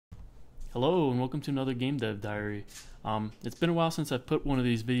Hello and welcome to another Game Dev Diary. It's been a while since I've put one of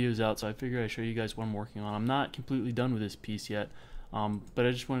these videos out, so I figured I'd show you guys what I'm working on. I'm not completely done with this piece yet, but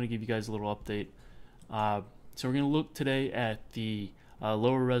I just wanted to give you guys a little update. So we're going to look today at the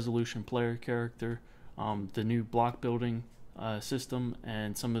lower resolution player character, the new block building system,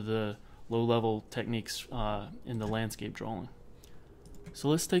 and some of the low-level techniques in the landscape drawing. So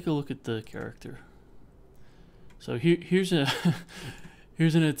let's take a look at the character. So here's a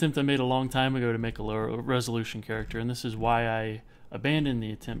here's an attempt I made a long time ago to make a lower resolution character, and this is why I abandoned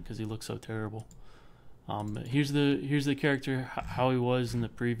the attempt, because he looks so terrible. Here's the character how he was in the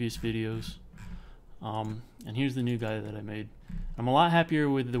previous videos, and here's the new guy that I made. I'm a lot happier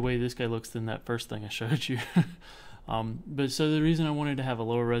with the way this guy looks than that first thing I showed you. But so the reason I wanted to have a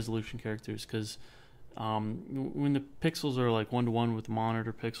lower resolution character is because when the pixels are like 1-to-1 with the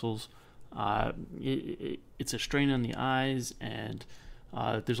monitor pixels, it's a strain on the eyes, and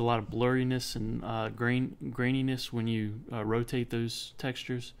there's a lot of blurriness and graininess when you rotate those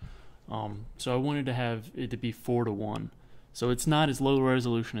textures. So I wanted to have it to be 4-to-1. So it's not as low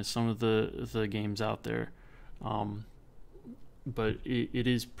resolution as some of the games out there, but it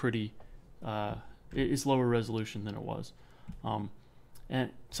is pretty. It's lower resolution than it was. And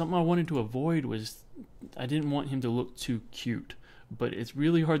something I wanted to avoid was I didn't want him to look too cute. But it's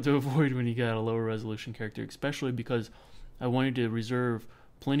really hard to avoid when you got a lower resolution character, especially because I wanted to reserve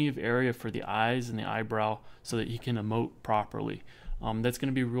plenty of area for the eyes and the eyebrow so that he can emote properly. That's going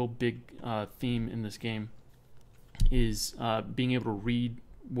to be a real big theme in this game, is being able to read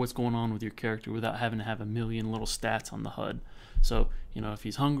what's going on with your character without having to have a million little stats on the HUD. So, you know, if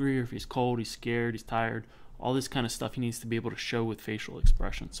he's hungry or if he's cold, he's scared, he's tired, all this kind of stuff he needs to be able to show with facial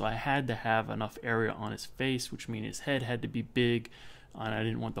expression. So I had to have enough area on his face, which means his head had to be big, and I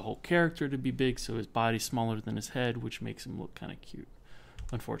didn't want the whole character to be big, so his body's smaller than his head, which makes him look kind of cute,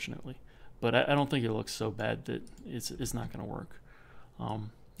 unfortunately. But I don't think it looks so bad that it's not going to work.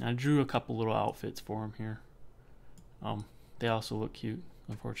 I drew a couple little outfits for him here. They also look cute,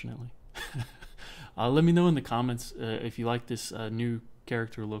 unfortunately. Let me know in the comments if you like this new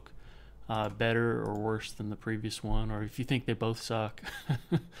character look better or worse than the previous one, or if you think they both suck.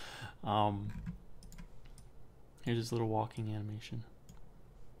 Here's this little walking animation.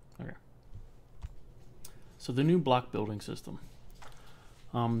 Okay. So the new block building system.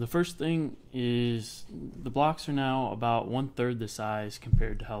 The first thing is the blocks are now about 1/3 the size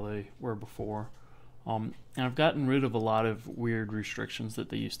compared to how they were before. And I've gotten rid of a lot of weird restrictions that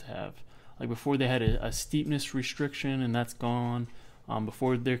they used to have. Like before they had a steepness restriction, and that's gone.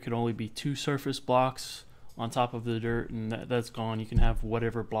 Before there could only be 2 surface blocks on top of the dirt, and that's gone. You can have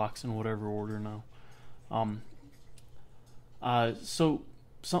whatever blocks in whatever order now. So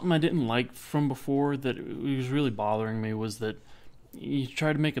something I didn't like from before that it was really bothering me was that you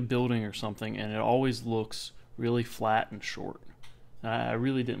try to make a building or something and it always looks really flat and short. I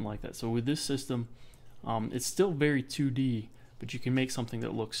really didn't like that. So with this system, it's still very 2D, but you can make something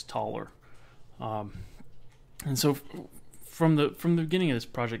that looks taller. And so from the beginning of this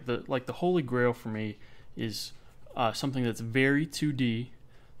project, the holy grail for me is something that's very 2D,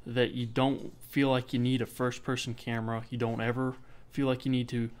 that you don't feel like you need a first-person camera. You don't ever feel like you need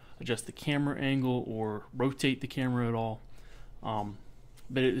to adjust the camera angle or rotate the camera at all.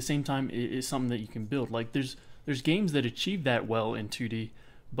 But at the same time, it is something that you can build. Like there's games that achieve that well in 2D,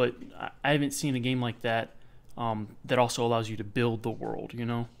 but I haven't seen a game like that that also allows you to build the world, you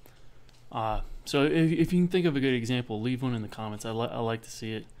know? So if you can think of a good example, leave one in the comments. I like to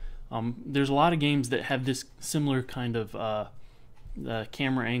see it. There's a lot of games that have this similar kind of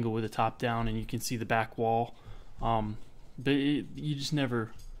camera angle with the top down, and you can see the back wall. But you just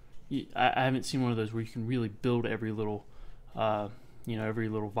never. I haven't seen one of those where you can really build every little, every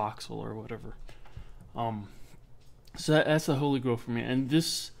little voxel or whatever. So that's the holy grail for me. And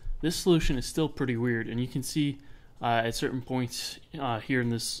this solution is still pretty weird, and you can see at certain points here in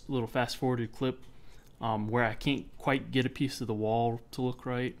this little fast-forwarded clip where I can't quite get a piece of the wall to look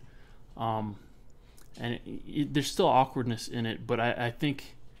right. And there's still awkwardness in it, but I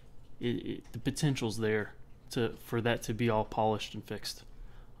think the potential's there for that to be all polished and fixed.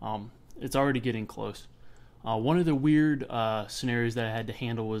 It's already getting close. One of the weird scenarios that I had to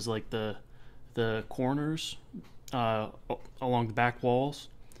handle was like the corners along the back walls.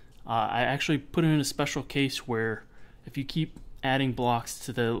 I actually put it in a special case where if you keep adding blocks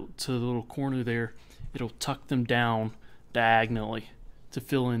to the little corner there, it'll tuck them down diagonally to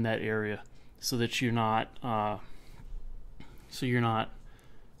fill in that area, so that you're not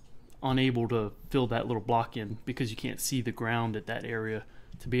unable to fill that little block in because you can't see the ground at that area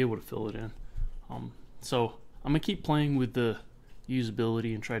to be able to fill it in. So I'm gonna keep playing with the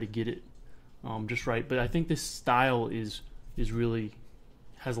usability and try to get it just right. But I think this style is really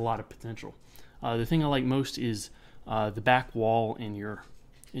has a lot of potential. The thing I like most is the back wall in your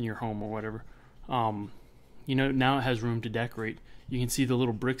home or whatever. You know, now it has room to decorate. You can see the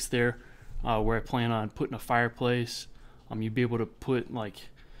little bricks there where I plan on putting a fireplace. You'd be able to put like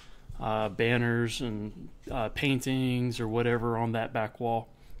banners and paintings or whatever on that back wall.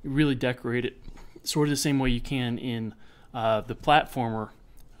 You really decorate it sort of the same way you can in the platformer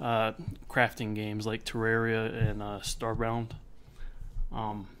crafting games like Terraria and Starbound.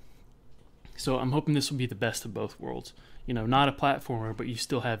 So I'm hoping this will be the best of both worlds. You know, not a platformer, but you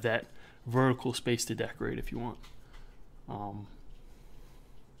still have that vertical space to decorate if you want.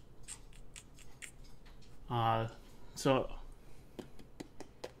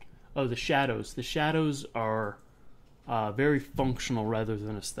 The shadows. The shadows are very functional rather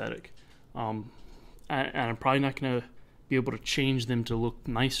than aesthetic. And I'm probably not going to be able to change them to look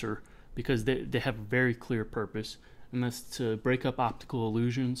nicer because they have a very clear purpose, and that's to break up optical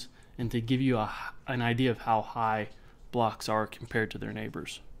illusions and to give you an idea of how high blocks are compared to their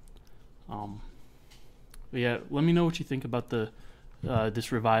neighbors. But yeah, let me know what you think about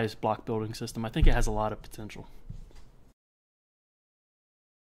this revised block building system. I think it has a lot of potential.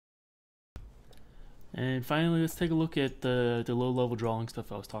 And finally, let's take a look at the low-level drawing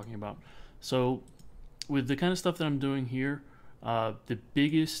stuff I was talking about. So with the kind of stuff that I'm doing here, the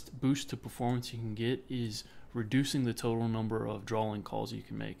biggest boost to performance you can get is reducing the total number of drawing calls you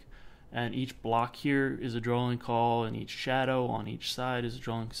can make. And each block here is a drawing call, and each shadow on each side is a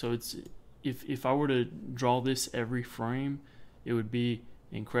drawing. So it's if I were to draw this every frame, it would be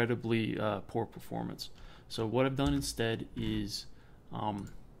incredibly poor performance. So what I've done instead is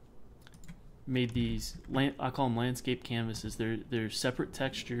made these, I call them landscape canvases. They're separate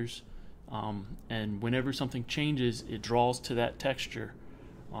textures, and whenever something changes, it draws to that texture.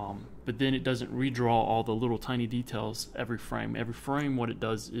 But then it doesn't redraw all the little tiny details every frame. Every frame, what it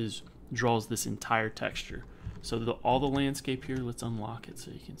does is draws this entire texture. So all the landscape here, let's unlock it so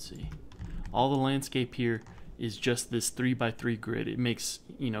you can see. All the landscape here is just this 3x3 grid. It makes,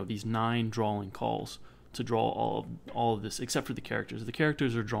 you know, these 9 drawing calls to draw all of this, except for the characters. The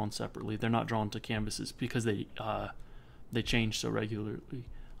characters are drawn separately. They're not drawn to canvases because they change so regularly.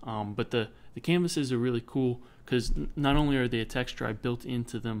 But the canvases are really cool because not only are they a texture, I built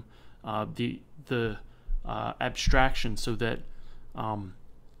into them the abstraction so that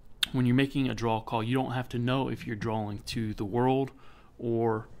when you're making a draw call, you don't have to know if you're drawing to the world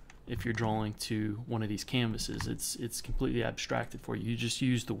or if you're drawing to one of these canvases. It's completely abstracted for you. You just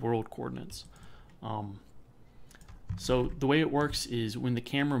use the world coordinates. So the way it works is when the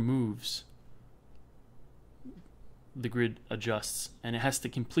camera moves, the grid adjusts, and it has to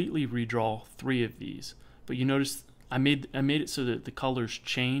completely redraw 3 of these. But you notice I made it so that the colors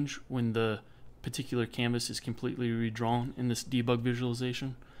change when the particular canvas is completely redrawn in this debug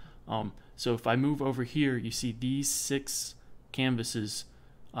visualization. So if I move over here, you see these 6 canvases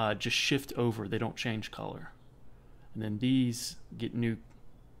just shift over. They don't change color. And then these get new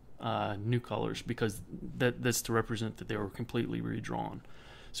colors because that's to represent that they were completely redrawn.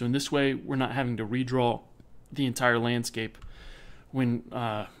 So in this way, we're not having to redraw the entire landscape when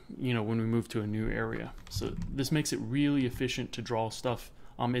when we move to a new area. So this makes it really efficient to draw stuff.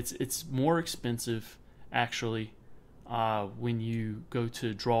 It's more expensive actually when you go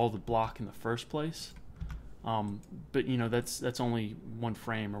to draw the block in the first place. But you know that's only 1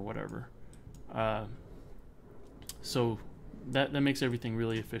 frame or whatever. So that makes everything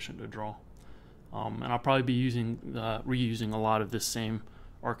really efficient to draw. And I'll probably be reusing a lot of this same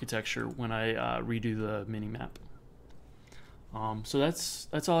architecture when I redo the mini map. So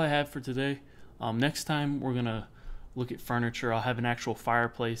that's all I have for today. Next time we're gonna look at furniture. I'll have an actual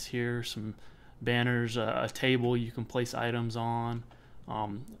fireplace here, some banners, a table you can place items on,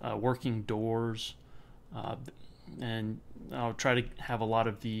 working doors, and I'll try to have a lot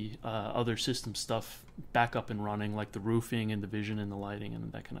of the other system stuff back up and running, like the roofing and the vision and the lighting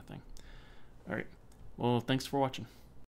and that kind of thing. All right. Well, thanks for watching.